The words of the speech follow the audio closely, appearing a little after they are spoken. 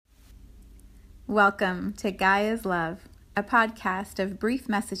Welcome to Gaia's Love, a podcast of brief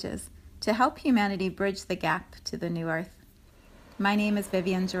messages to help humanity bridge the gap to the new earth. My name is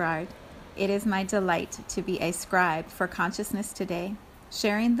Vivian Gerard. It is my delight to be a scribe for consciousness today,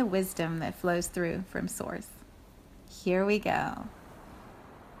 sharing the wisdom that flows through from Source. Here we go.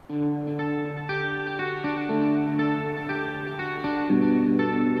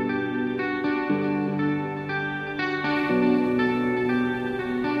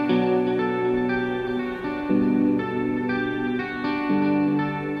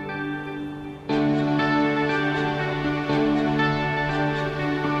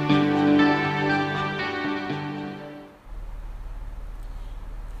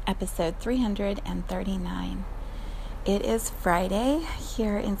 Episode 339. It is Friday.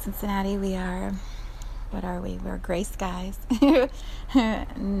 Here in Cincinnati, we're gray skies.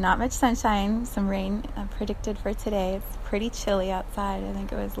 Not much sunshine, some rain predicted for today. It's pretty chilly outside. I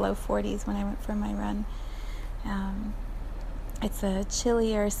think it was low 40s when I went for my run. It's a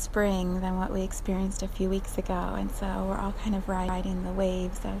chillier spring than what we experienced a few weeks ago, and so we're all kind of riding the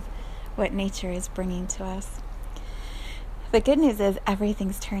waves of what nature is bringing to us. The good news is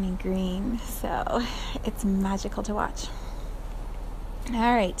everything's turning green, so it's magical to watch.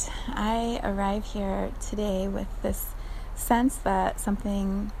 All right, I arrive here today with this sense that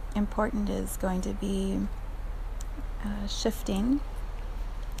something important is going to be shifting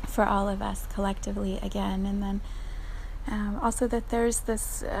for all of us collectively again, and then also that there's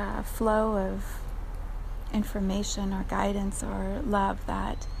this flow of information or guidance or love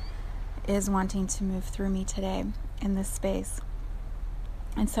that is wanting to move through me today in this space.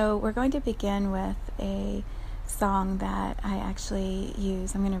 And so we're going to begin with a song that I actually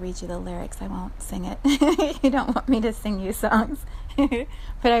use. I'm going to read you the lyrics. I won't sing it. You don't want me to sing you songs,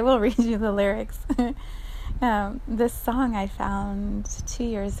 but I will read you the lyrics. This song I found 2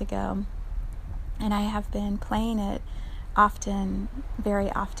 years ago, and I have been playing it often,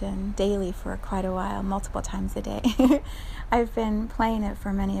 very often, daily for quite a while, multiple times a day. I've been playing it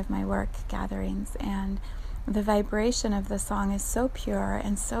for many of my work gatherings, and the vibration of the song is so pure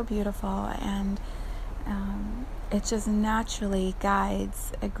and so beautiful, and it just naturally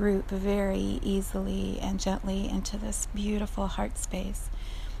guides a group very easily and gently into this beautiful heart space.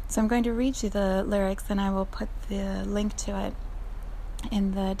 So I'm going to read you the lyrics, and I will put the link to it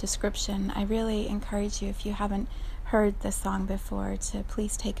in the description. I really encourage you, if you haven't heard this song before, to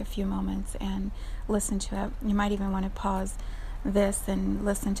please take a few moments and listen to it. You might even want to pause this and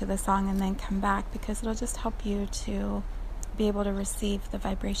listen to the song and then come back, because it'll just help you to be able to receive the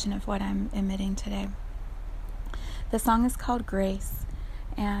vibration of what I'm emitting today. The song is called Grace,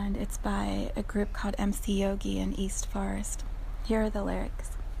 and it's by a group called MC Yogi in East Forest. Here are the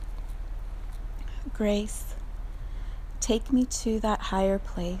lyrics. Grace, take me to that higher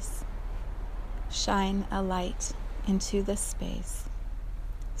place. Shine a light into this space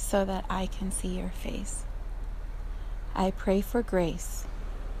so that I can see your face. I pray for grace.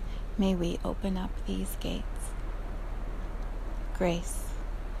 May we open up these gates. Grace,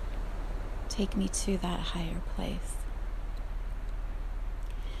 take me to that higher place.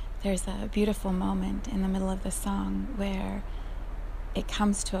 There's a beautiful moment in the middle of the song where it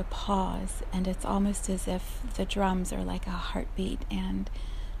comes to a pause, and it's almost as if the drums are like a heartbeat, and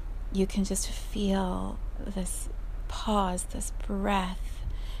you can just feel this pause, this breath,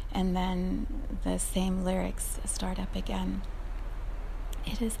 and then the same lyrics start up again.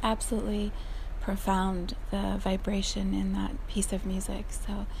 It is absolutely profound, the vibration in that piece of music.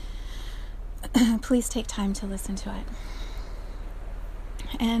 So please take time to listen to it.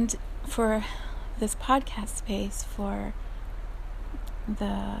 And for this podcast space, for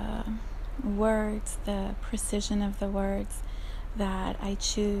the words, the precision of the words that I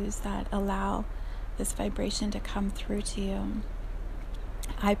choose that allow this vibration to come through to you,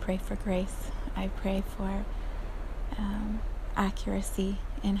 I pray for grace. I pray for accuracy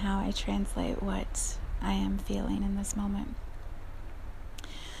in how I translate what I am feeling in this moment.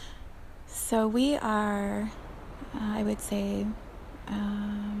 So we are, I would say,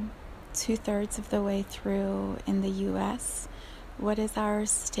 2/3 of the way through in the U.S. What is our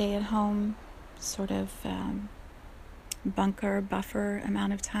stay-at-home sort of buffer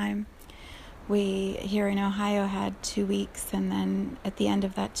amount of time? We, here in Ohio, had 2 weeks, and then at the end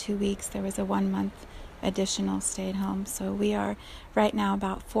of that 2 weeks, there was a 1-month additional stay at home. So we are right now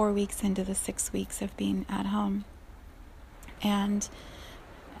about 4 weeks into the 6 weeks of being at home. And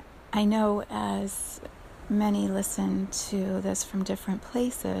I know as many listen to this from different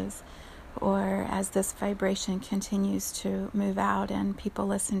places, or as this vibration continues to move out and people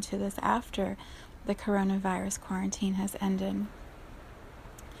listen to this after the coronavirus quarantine has ended,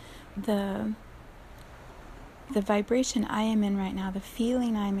 the the vibration I am in right now, the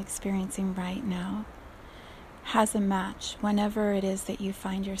feeling I'm experiencing right now, has a match whenever it is that you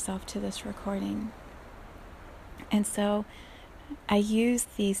find yourself to this recording. And so I use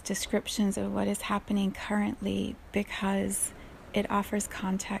these descriptions of what is happening currently because it offers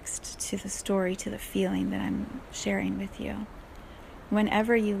context to the story, to the feeling that I'm sharing with you.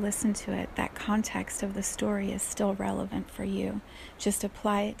 Whenever you listen to it, that context of the story is still relevant for you. Just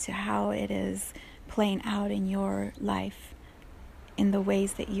apply it to how it is playing out in your life, in the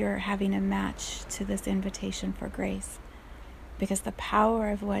ways that you're having a match to this invitation for grace. Because the power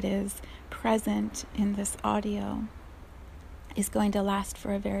of what is present in this audio is going to last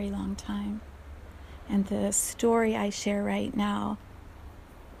for a very long time. And the story I share right now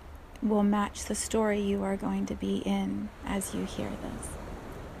will match the story you are going to be in as you hear this.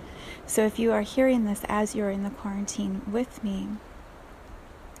 So if you are hearing this as you're in the quarantine with me,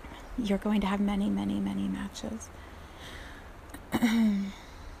 you're going to have many, many, many matches.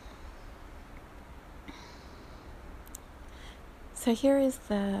 So here is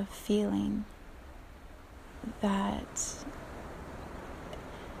the feeling that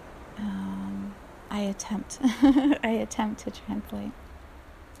I attempt to translate.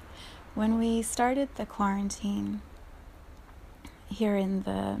 When we started the quarantine here in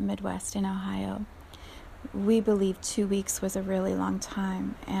the Midwest in Ohio, we believed 2 weeks was a really long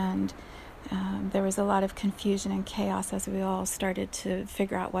time, and there was a lot of confusion and chaos as we all started to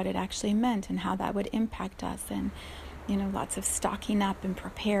figure out what it actually meant and how that would impact us, and lots of stocking up and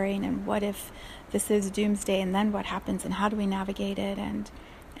preparing, and what if this is doomsday, and then what happens, and how do we navigate it, and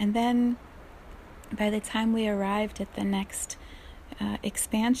then by the time we arrived at the next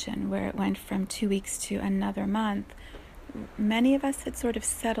expansion, where it went from 2 weeks to another month, many of us had sort of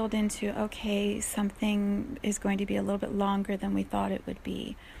settled into, okay, something is going to be a little bit longer than we thought it would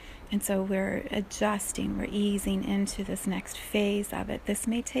be. And so we're adjusting, we're easing into this next phase of it. This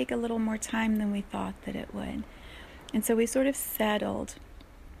may take a little more time than we thought that it would. And so we sort of settled.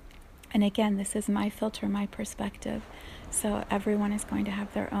 And again, this is my filter, my perspective. So everyone is going to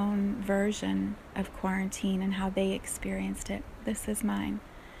have their own version of quarantine and how they experienced it. This is mine.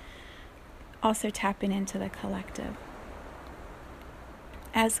 Also tapping into the collective.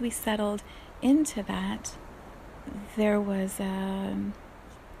 As we settled into that, there was an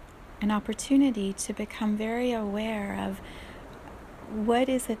opportunity to become very aware of what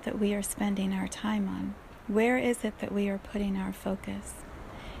is it that we are spending our time on? Where is it that we are putting our focus?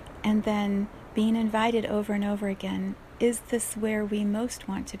 And then being invited over and over again, is this where we most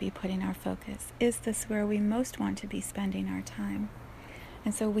want to be putting our focus? Is this where we most want to be spending our time?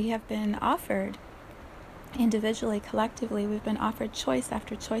 And so we have been offered, individually, collectively, we've been offered choice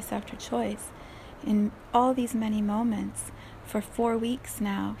after choice after choice in all these many moments for 4 weeks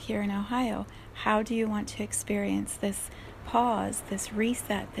now here in Ohio. How do you want to experience this pause, this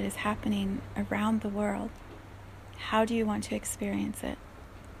reset that is happening around the world? How do you want to experience it?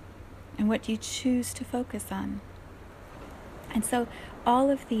 And what do you choose to focus on? And so all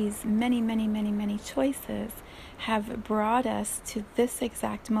of these many, many, many, many choices have brought us to this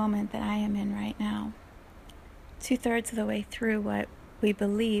exact moment that I am in right now. 2/3 of the way through what we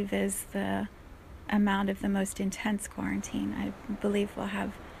believe is the amount of the most intense quarantine. I believe we'll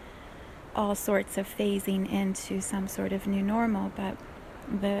have all sorts of phasing into some sort of new normal, but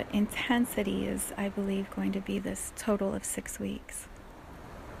the intensity is, I believe, going to be this total of 6 weeks.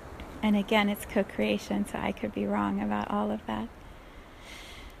 And again, it's co-creation, so I could be wrong about all of that.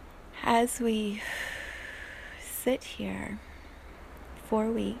 As we sit here 4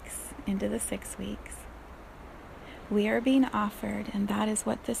 weeks into the 6 weeks, we are being offered, and that is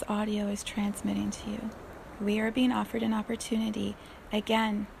what this audio is transmitting to you. We are being offered an opportunity,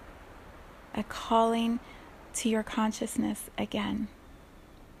 again, a calling to your consciousness again.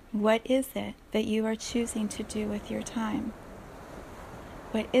 What is it that you are choosing to do with your time?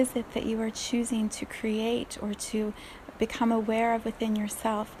 What is it that you are choosing to create or to become aware of within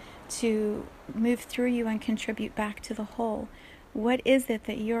yourself, to move through you and contribute back to the whole? What is it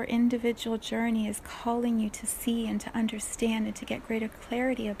that your individual journey is calling you to see and to understand and to get greater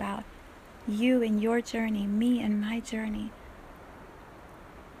clarity about? You and your journey, me and my journey.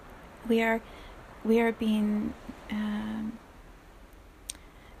 We are being,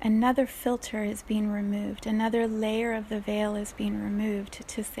 another filter is being removed. Another layer of the veil is being removed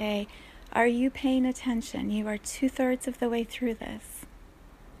to say, are you paying attention? You are 2/3 of the way through this.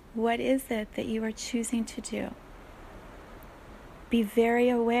 What is it that you are choosing to do? Be very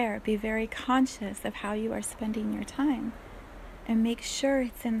aware, be very conscious of how you are spending your time, and make sure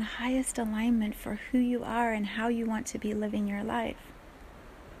it's in the highest alignment for who you are and how you want to be living your life.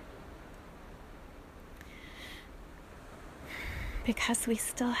 because we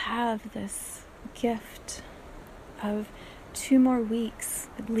still have this gift of 2 more weeks,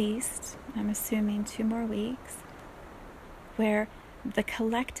 at least, I'm assuming 2 more weeks, where the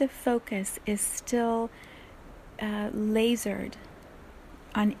collective focus is still lasered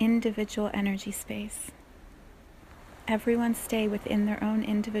on individual energy space. Everyone stay within their own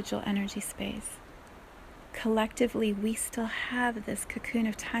individual energy space. Collectively, we still have this cocoon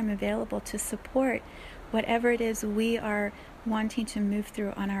of time available to support whatever it is we are wanting to move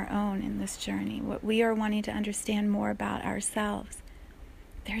through on our own in this journey, what we are wanting to understand more about ourselves.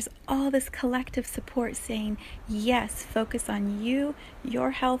 There's all this collective support saying, yes, focus on you,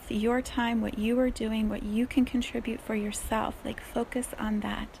 your health, your time, what you are doing, what you can contribute for yourself. Like, focus on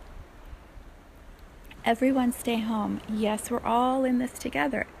that. Everyone stay home. Yes, we're all in this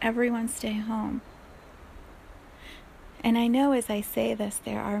together. Everyone stay home. And I know as I say this,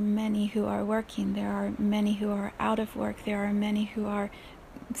 there are many who are working. There are many who are out of work. There are many who are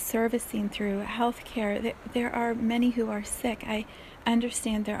servicing through healthcare. There are many who are sick. I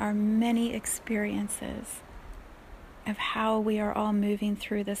understand there are many experiences of how we are all moving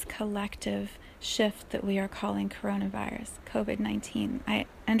through this collective shift that we are calling coronavirus, COVID-19. I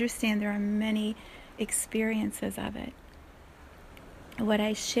understand there are many experiences of it. What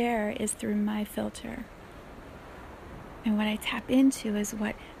I share is through my filter. And what I tap into is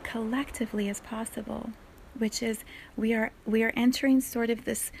what collectively is possible, which is we are entering sort of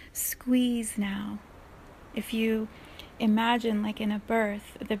this squeeze now. If you imagine, like in a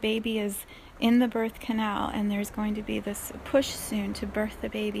birth, the baby is in the birth canal and there's going to be this push soon to birth the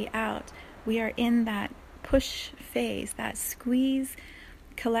baby out. We are in that push phase, that squeeze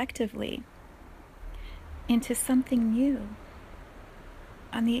collectively into something new.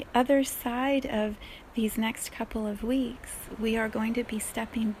 On the other side of these next couple of weeks, we are going to be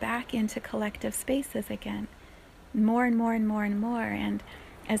stepping back into collective spaces again, more and more and more and more. And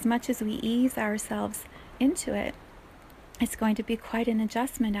as much as we ease ourselves into it, it's going to be quite an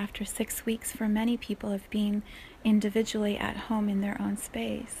adjustment after 6 weeks for many people of being individually at home in their own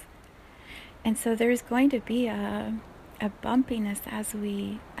space. And so there's going to be a bumpiness as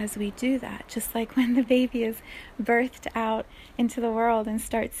we do that, just like when the baby is birthed out into the world and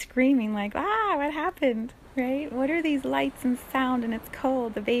starts screaming like, what happened, right? What are these lights and sound, and it's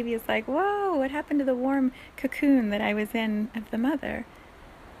cold? The baby is like, whoa, what happened to the warm cocoon that I was in of the mother?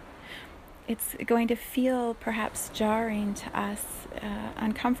 It's going to feel perhaps jarring to us,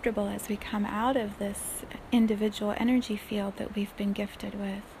 uncomfortable as we come out of this individual energy field that we've been gifted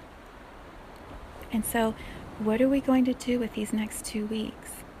with. And so what are we going to do with these next 2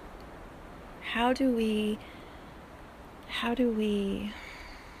 weeks? How do we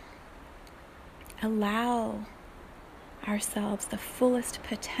allow ourselves the fullest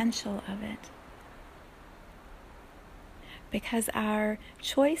potential of it? Because our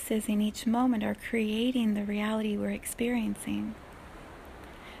choices in each moment are creating the reality we're experiencing.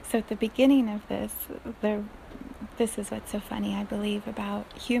 So at the beginning of this is what's so funny, I believe,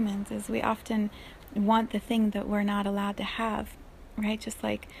 about humans, is we often want the thing that we're not allowed to have, right? Just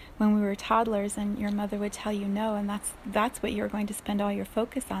like when we were toddlers and your mother would tell you no, and that's what you're going to spend all your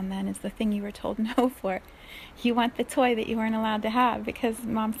focus on then, is the thing you were told no for. You want the toy that you weren't allowed to have because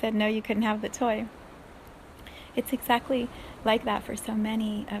mom said no, you couldn't have the toy. It's exactly like that for so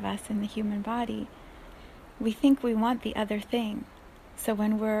many of us in the human body. We think we want the other thing. So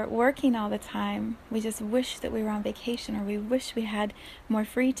when we're working all the time, we just wish that we were on vacation, or we wish we had more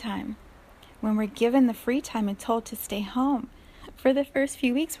free time. When we're given the free time and told to stay home, for the first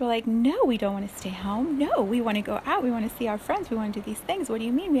few weeks, we're like, no, we don't want to stay home. No, we want to go out. We want to see our friends. We want to do these things. What do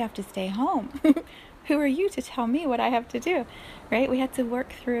you mean we have to stay home? Who are you to tell me what I have to do, right? We had to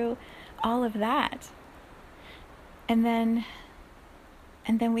work through all of that. And then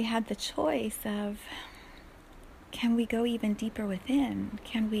we had the choice of, can we go even deeper within?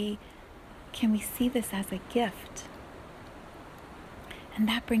 Can we see this as a gift? And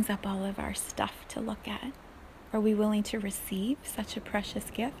that brings up all of our stuff to look at. Are we willing to receive such a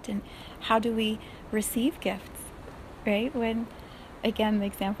precious gift? And how do we receive gifts, right? When, again, the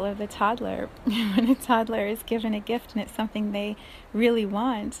example of the toddler, when a toddler is given a gift and it's something they really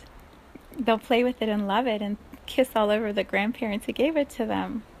want, they'll play with it and love it and kiss all over the grandparents who gave it to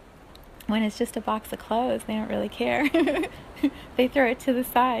them. When it's just a box of clothes, they don't really care. They throw it to the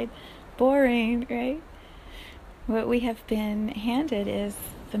side. Boring, right? What we have been handed is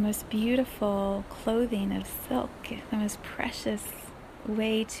the most beautiful clothing of silk, the most precious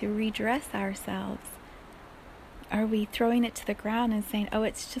way to redress ourselves. Are we throwing it to the ground and saying, oh,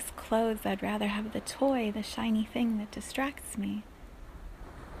 it's just clothes, I'd rather have the toy, the shiny thing that distracts me?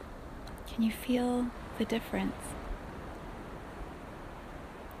 Can you feel the difference?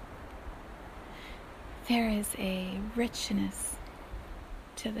 there is a richness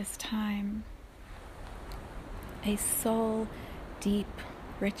to this time, a soul deep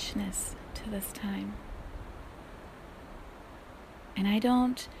richness to this time. And I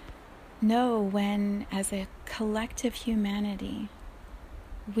don't know when, as a collective humanity,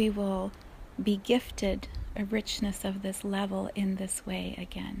 we will be gifted a richness of this level in this way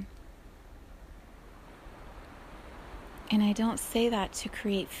again. And I don't say that to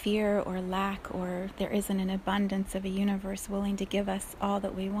create fear or lack, or there isn't an abundance of a universe willing to give us all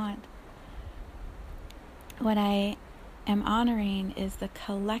that we want. What I am honoring is the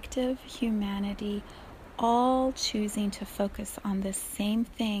collective humanity all choosing to focus on the same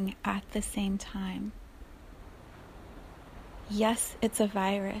thing at the same time. Yes, it's a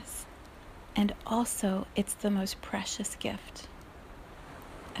virus, and also it's the most precious gift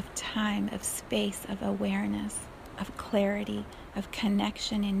of time, of space, of awareness, of clarity, of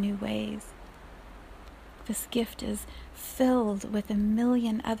connection in new ways. This gift is filled with a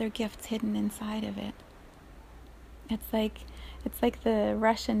million other gifts hidden inside of it. It's like the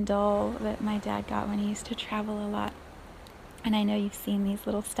Russian doll that my dad got when he used to travel a lot. And I know you've seen these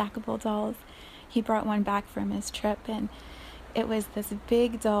little stackable dolls. He brought one back from his trip, and it was this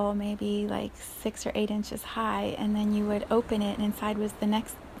big doll, maybe like 6 or 8 inches high, and then you would open it and inside was the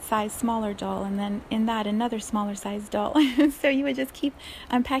next size smaller doll, and then in that another smaller size doll. So you would just keep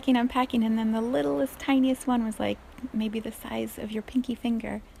unpacking, and then the littlest, tiniest one was like maybe the size of your pinky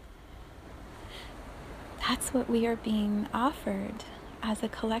finger. That's what we are being offered as a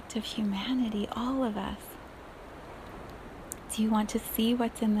collective humanity, all of us. Do you want to see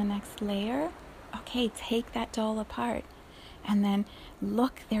what's in the next layer? Okay, take that doll apart and then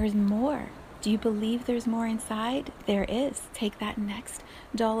look, there's more. Do you believe there's more inside? There is. Take that next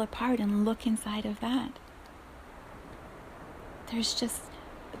doll apart and look inside of that. There's just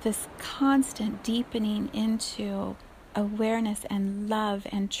this constant deepening into awareness and love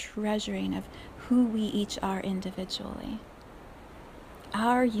and treasuring of who we each are individually.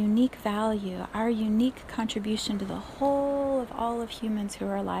 Our unique value, our unique contribution to the whole of all of humans who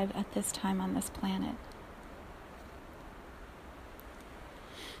are alive at this time on this planet.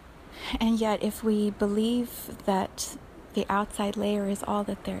 And yet, if we believe that the outside layer is all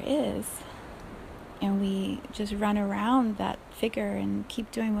that there is, and we just run around that figure and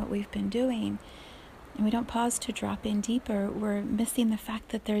keep doing what we've been doing, and we don't pause to drop in deeper, we're missing the fact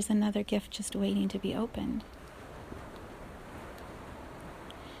that there's another gift just waiting to be opened.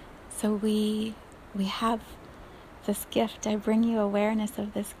 So we have this gift. I bring you awareness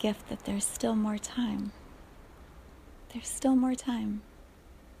of this gift, that there's still more time. There's still more time.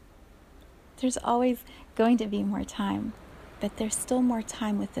 There's always going to be more time, but there's still more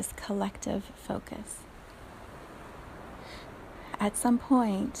time with this collective focus. At some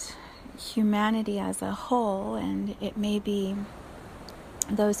point, humanity as a whole, and it may be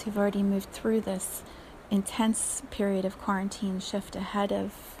those who've already moved through this intense period of quarantine shift ahead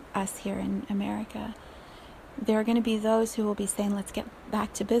of us here in America, there are going to be those who will be saying, let's get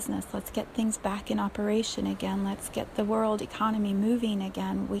back to business. Let's get things back in operation again. Let's get the world economy moving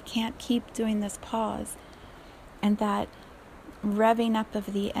again. We can't keep doing this pause. And that revving up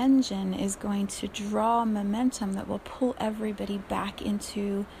of the engine is going to draw momentum that will pull everybody back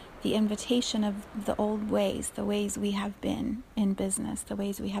into the invitation of the old ways, the ways we have been in business, the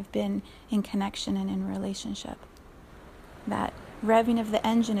ways we have been in connection and in relationship. That revving of the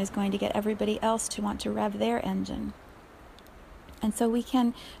engine is going to get everybody else to want to rev their engine. And so we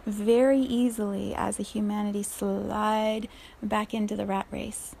can very easily, as a humanity, slide back into the rat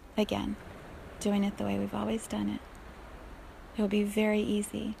race again, doing it the way we've always done it. It will be very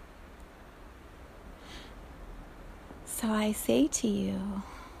easy. So I say to you,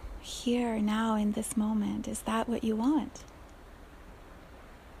 here, now, in this moment, is that what you want?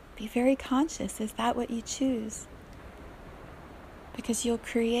 Be very conscious. Is that what you choose? Because you'll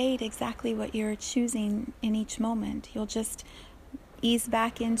create exactly what you're choosing in each moment. You'll just ease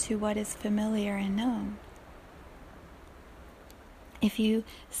back into what is familiar and known. If you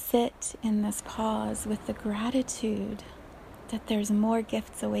sit in this pause with the gratitude that there's more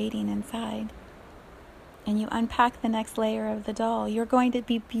gifts awaiting inside, and you unpack the next layer of the doll, you're going to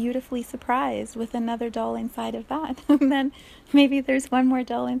be beautifully surprised with another doll inside of that. And then maybe there's one more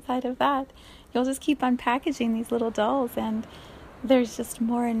doll inside of that. You'll just keep unpackaging these little dolls, and there's just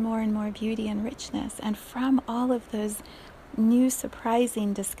more and more and more beauty and richness. And from all of those new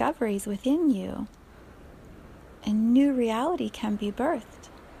surprising discoveries within you, a new reality can be birthed.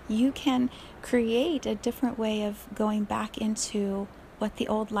 You can create a different way of going back into what the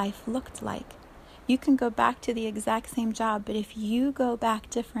old life looked like. You can go back to the exact same job, but if you go back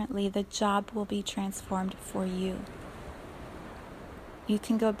differently, the job will be transformed for you. You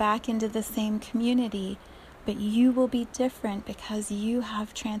can go back into the same community, but you will be different because you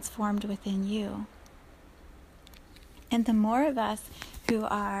have transformed within you. And the more of us who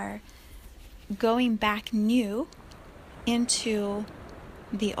are going back new into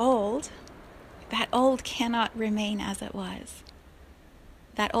the old, that old cannot remain as it was.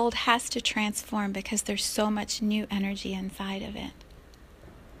 That old has to transform because there's so much new energy inside of it.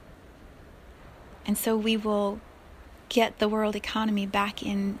 And so we will get the world economy back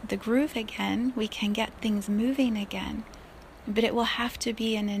in the groove again. We can get things moving again. But it will have to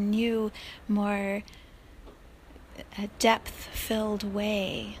be in a new, more depth-filled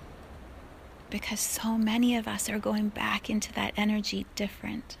way. Because so many of us are going back into that energy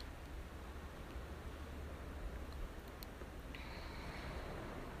different.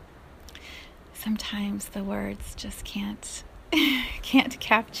 Sometimes the words just can't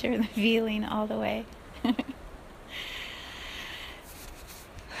capture the feeling all the way.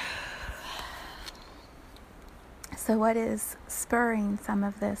 So what is spurring some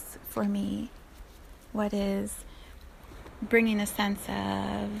of this for me? What is bringing a sense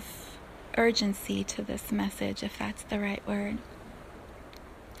of urgency to this message, if that's the right word,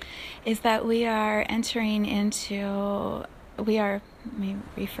 is that let me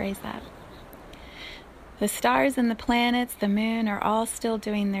rephrase that. The stars and the planets, the moon are all still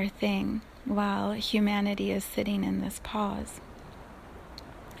doing their thing while humanity is sitting in this pause.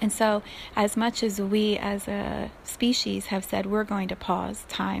 And so as much as we as a species have said we're going to pause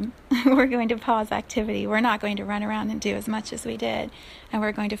time, we're going to pause activity, we're not going to run around and do as much as we did, and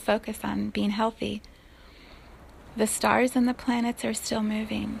we're going to focus on being healthy, the stars and the planets are still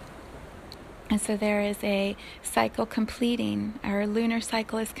moving. And so there is a cycle completing. Our lunar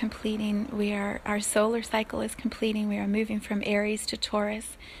cycle is completing. Our solar cycle is completing. We are moving from Aries to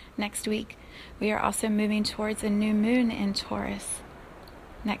Taurus next week. We are also moving towards a new moon in Taurus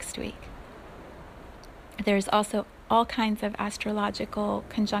next week. There's also all kinds of astrological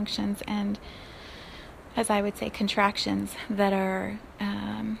conjunctions and, as I would say, contractions that are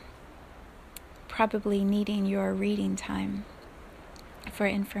probably needing your reading time for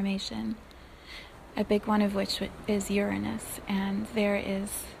information. A big one of which is Uranus, and there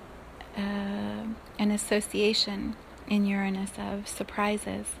is an association in Uranus of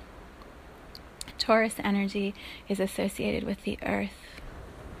surprises. Taurus energy is associated with the earth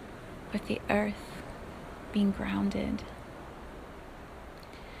being grounded.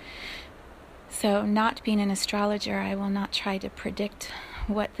 So, not being an astrologer, I will not try to predict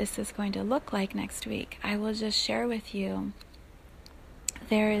what this is going to look like next week. I will just share with you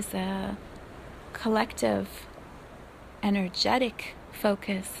there is a collective, energetic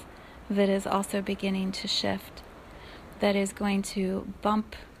focus that is also beginning to shift, that is going to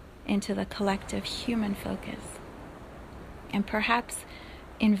bump into the collective human focus, and perhaps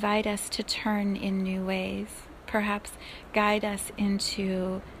invite us to turn in new ways, perhaps guide us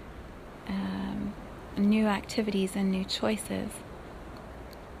into new activities and new choices,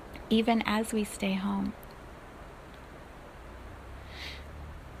 even as we stay home.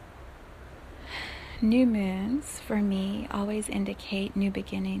 New moons, for me, always indicate new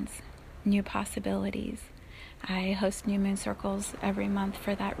beginnings, new possibilities. I host New Moon Circles every month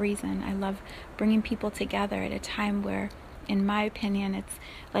for that reason. I love bringing people together at a time where, in my opinion, it's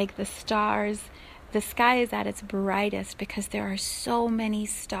like the stars, the sky is at its brightest because there are so many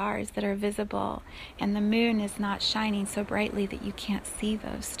stars that are visible, and the moon is not shining so brightly that you can't see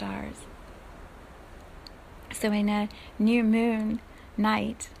those stars. So in a new moon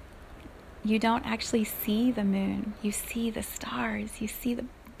night, you don't actually see the moon. You see the stars. You see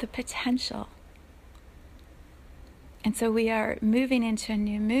the potential. And so we are moving into a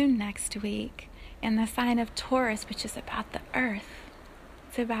new moon next week in the sign of Taurus, which is about the earth.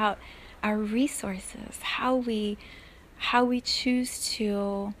 It's about our resources, how we choose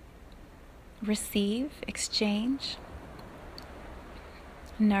to receive, exchange,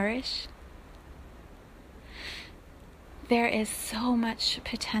 nourish. There is so much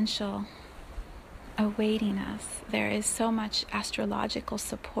potential awaiting us. There is so much astrological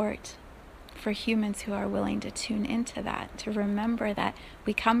support for humans who are willing to tune into that, to remember that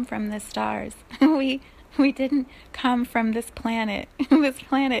we come from the stars. We didn't come from this planet. This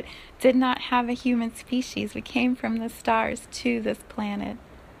planet did not have a human species. We came from the stars to this planet.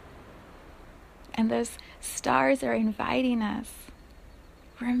 And those stars are inviting us.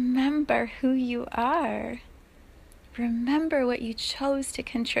 Remember who you are. Remember what you chose to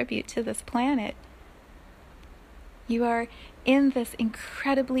contribute to this planet. You are in this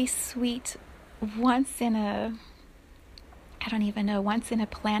incredibly sweet once in a, I don't even know, once in a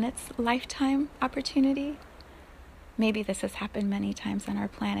planet's lifetime opportunity. Maybe this has happened many times on our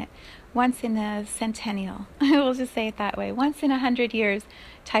planet. Once in a centennial, we'll just say it that way. Once in 100 years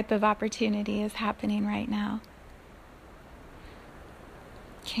type of opportunity is happening right now.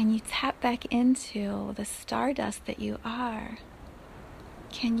 Can you tap back into the stardust that you are?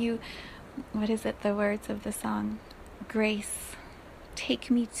 Can you, what is it, the words of the song? Grace, take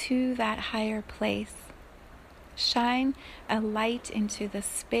me to that higher place. Shine a light into the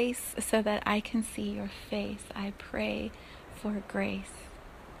space so that I can see your face. I pray for grace.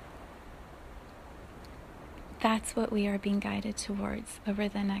 That's what we are being guided towards over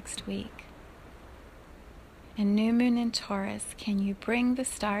the next week. In new moon in Taurus, can you bring the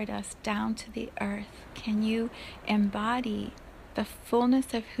stardust down to the earth? Can you embody the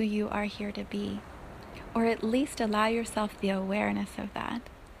fullness of who you are here to be? Or at least allow yourself the awareness of that.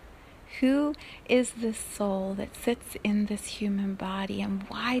 Who is this soul that sits in this human body, and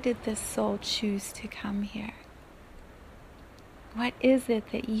why did this soul choose to come here? What is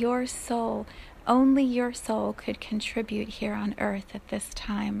it that your soul, only your soul, could contribute here on earth at this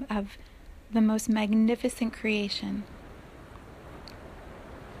time of the most magnificent creation?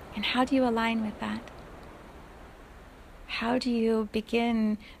 And how do you align with that? How do you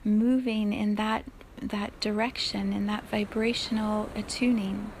begin moving in that direction, in that vibrational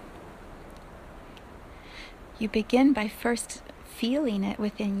attuning? You begin by first feeling it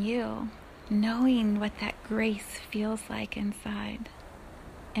within you, knowing what that grace feels like inside,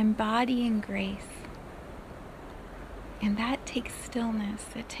 embodying grace. And that takes stillness,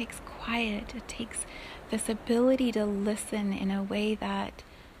 it takes quiet, it takes this ability to listen in a way that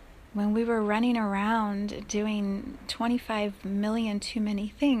when we were running around doing 25 million too many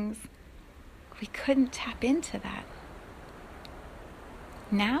things, we couldn't tap into that.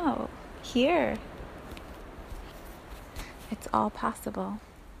 Now, here, it's all possible.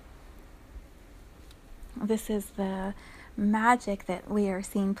 This is the magic that we are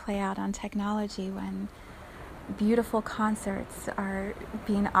seeing play out on technology when beautiful concerts are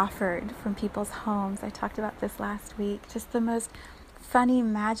being offered from people's homes. I talked about this last week. Just the most funny,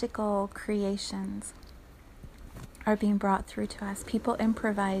 magical creations are being brought through to us. People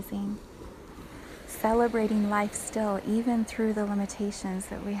improvising, celebrating life still, even through the limitations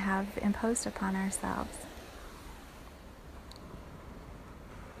that we have imposed upon ourselves.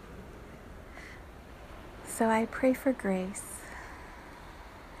 So I pray for grace.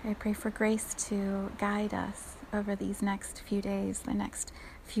 I pray for grace to guide us over these next few days, the next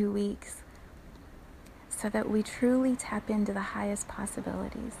few weeks, so that we truly tap into the highest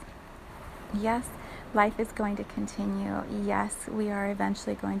possibilities. Yes, life is going to continue. Yes, we are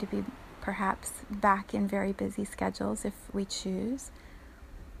eventually going to be perhaps back in very busy schedules if we choose.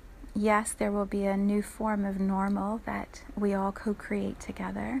 Yes, there will be a new form of normal that we all co-create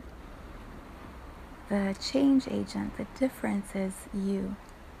together. The change agent, the difference is you,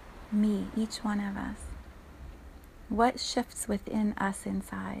 me, each one of us. What shifts within us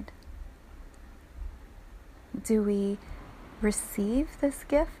inside? Do we receive this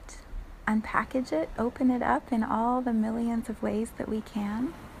gift, unpackage it, open it up in all the millions of ways that we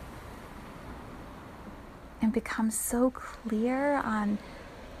can, and become so clear on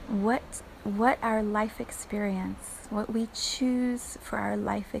what our life experience, what we choose for our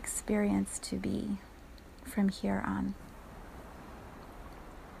life experience to be from here on?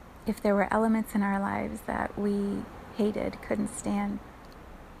 If there were elements in our lives that we hated, couldn't stand,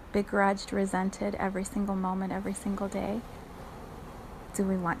 begrudged, resented every single moment, every single day, do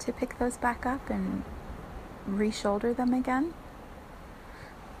we want to pick those back up and re-shoulder them again?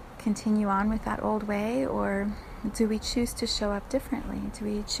 Continue on with that old way? Or do we choose to show up differently? Do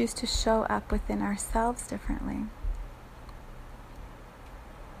we choose to show up within ourselves differently?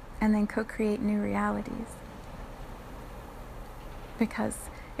 And then co-create new realities? Because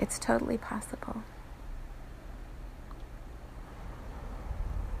it's totally possible.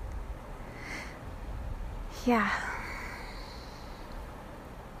 Yeah,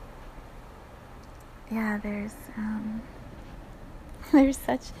 there's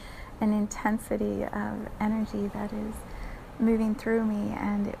such an intensity of energy that is moving through me,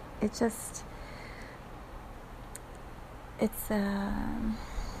 and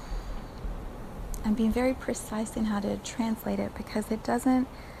I'm being very precise in how to translate it, because it doesn't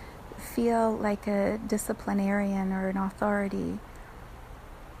feel like a disciplinarian or an authority.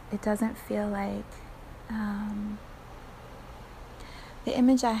 It doesn't feel like the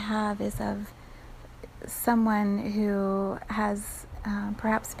image I have is of someone who has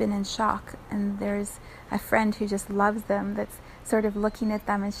perhaps been in shock, and there's a friend who just loves them that's sort of looking at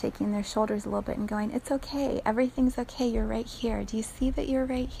them and shaking their shoulders a little bit and going, it's okay, everything's okay, you're right here. Do you see that you're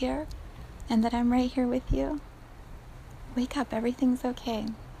right here and that I'm right here with you? Wake up, everything's okay.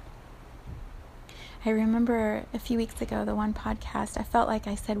 I remember a few weeks ago, the one podcast, I felt like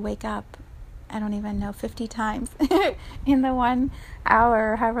I said wake up, I don't even know, 50 times in the 1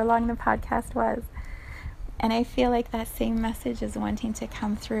 hour, however long the podcast was. And I feel like that same message is wanting to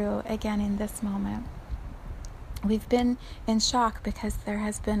come through again in this moment. We've been in shock because there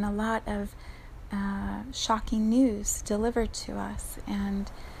has been a lot of shocking news delivered to us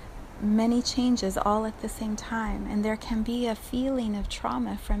and many changes all at the same time. And there can be a feeling of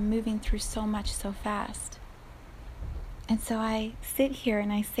trauma from moving through so much so fast. And so I sit here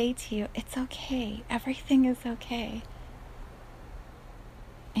and I say to you, it's okay. Everything is okay.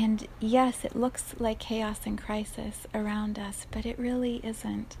 And yes, it looks like chaos and crisis around us, but it really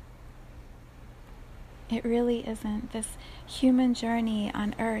isn't. It really isn't. This human journey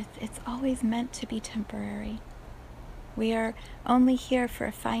on earth, it's always meant to be temporary. We are only here for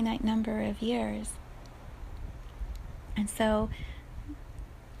a finite number of years. And so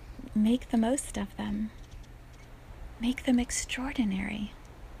make the most of them. Make them extraordinary.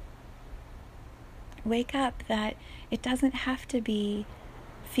 Wake up that it doesn't have to be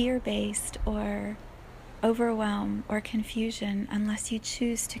fear-based or overwhelm or confusion unless you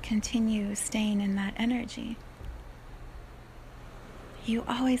choose to continue staying in that energy. You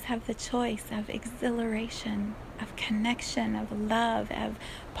always have the choice of exhilaration, of connection, of love, of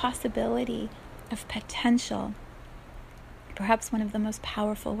possibility, of potential. Perhaps one of the most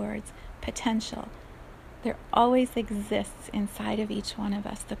powerful words, potential. There always exists inside of each one of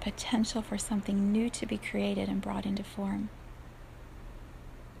us the potential for something new to be created and brought into form.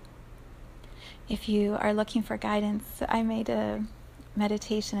 If you are looking for guidance, I made a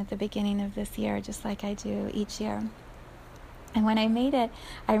meditation at the beginning of this year, just like I do each year. And when I made it,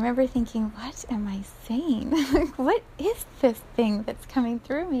 I remember thinking, what am I saying? What is this thing that's coming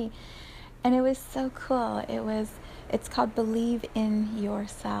through me? And it was so cool. It's called Believe in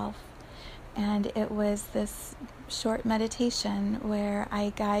Yourself. And it was this short meditation where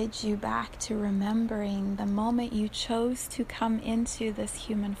I guide you back to remembering the moment you chose to come into this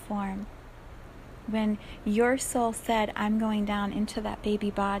human form. When your soul said, I'm going down into that baby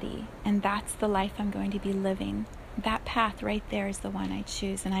body, and that's the life I'm going to be living. That path right there is the one I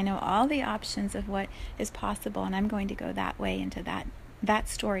choose. And I know all the options of what is possible, and I'm going to go that way into that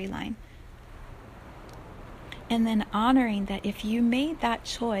storyline. And then honoring that if you made that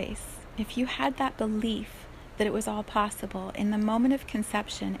choice, if you had that belief that it was all possible in the moment of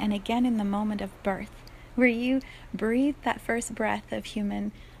conception, and again in the moment of birth, where you breathed that first breath of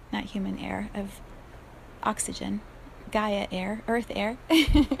of oxygen, Gaia air, earth air,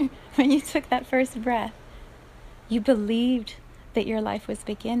 when you took that first breath, you believed that your life was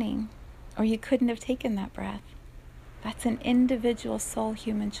beginning, or you couldn't have taken that breath. That's an individual soul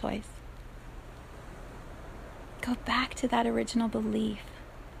human choice. Go back to that original belief.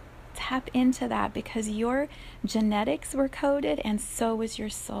 Tap into that, because your genetics were coded and so was your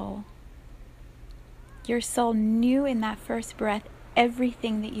soul. Your soul knew in that first breath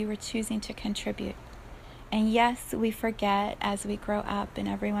everything that you were choosing to contribute. And yes, we forget as we grow up and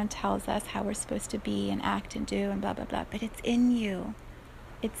everyone tells us how we're supposed to be and act and do and blah, blah, blah. But it's in you.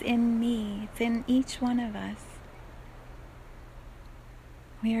 It's in me. It's in each one of us.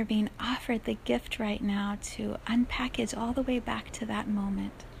 We are being offered the gift right now to unpackage all the way back to that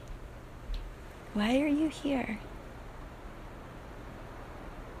moment. Why are you here?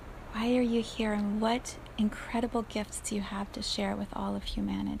 Why are you here, and what incredible gifts do you have to share with all of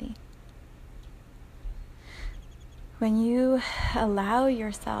humanity? When you allow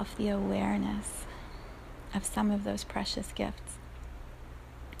yourself the awareness of some of those precious gifts,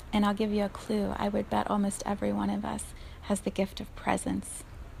 and I'll give you a clue, I would bet almost every one of us has the gift of presence,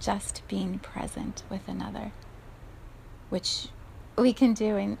 just being present with another, which we can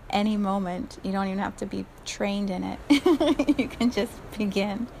do in any moment. You don't even have to be trained in it. You can just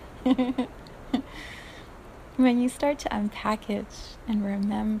begin. When you start to unpackage and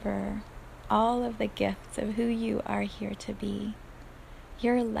remember all of the gifts of who you are here to be,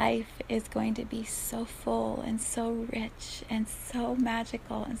 your life is going to be so full and so rich and so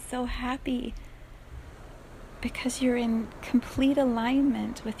magical and so happy, because you're in complete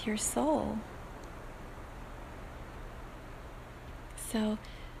alignment with your soul. So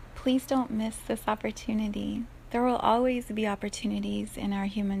please don't miss this opportunity. There will always be opportunities in our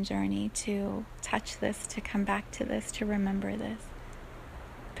human journey to touch this, to come back to this, to remember this.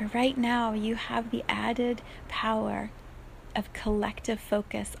 But right now, you have the added power of collective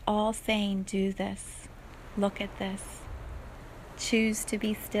focus, all saying, do this, look at this, choose to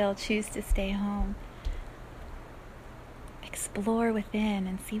be still, choose to stay home. Explore within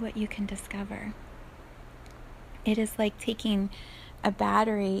and see what you can discover. It is like taking a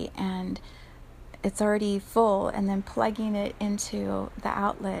battery and it's already full and then plugging it into the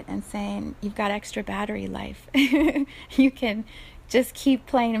outlet and saying, you've got extra battery life. You can just keep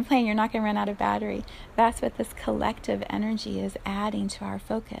playing and playing. You're not going to run out of battery. That's what this collective energy is adding to our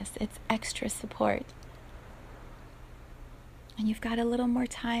focus. It's extra support. And you've got a little more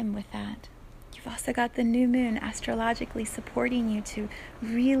time with that. You've also got the new moon astrologically supporting you to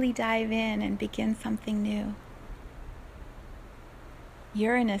really dive in and begin something new.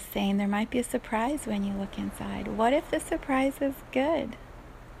 Uranus saying there might be a surprise when you look inside. What if the surprise is good?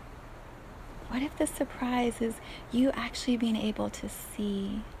 What if the surprise is you actually being able to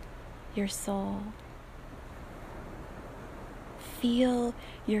see your soul? Feel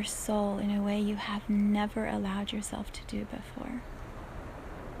your soul in a way you have never allowed yourself to do before.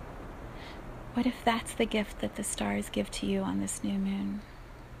 What if that's the gift that the stars give to you on this new moon?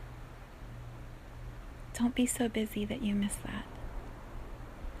 Don't be so busy that you miss that.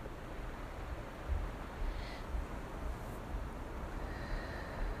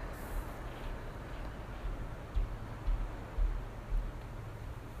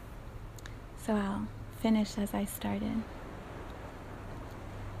 So I'll finish as I started.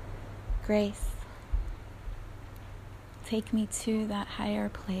 Grace, take me to that higher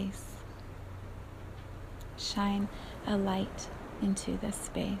place. Shine a light into this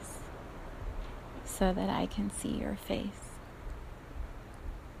space so that I can see your face.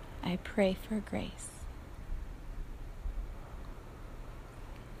 I pray for grace.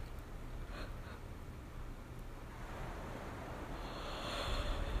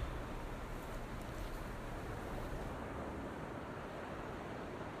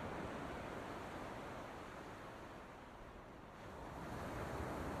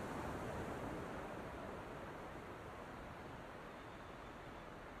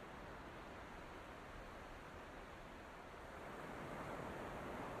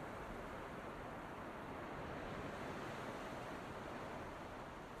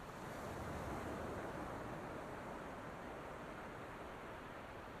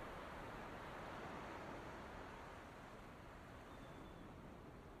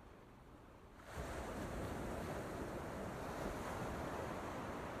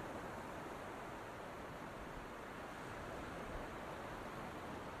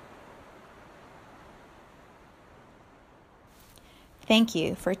 Thank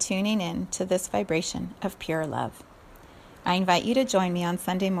you for tuning in to this vibration of pure love. I invite you to join me on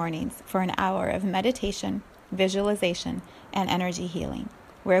Sunday mornings for an hour of meditation, visualization, and energy healing,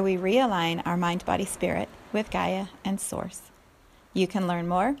 where we realign our mind, body, spirit with Gaia and Source. You can learn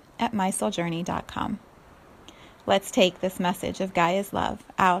more at mysouljourney.com. Let's take this message of Gaia's love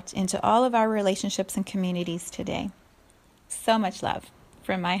out into all of our relationships and communities today. So much love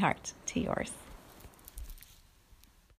from my heart to yours.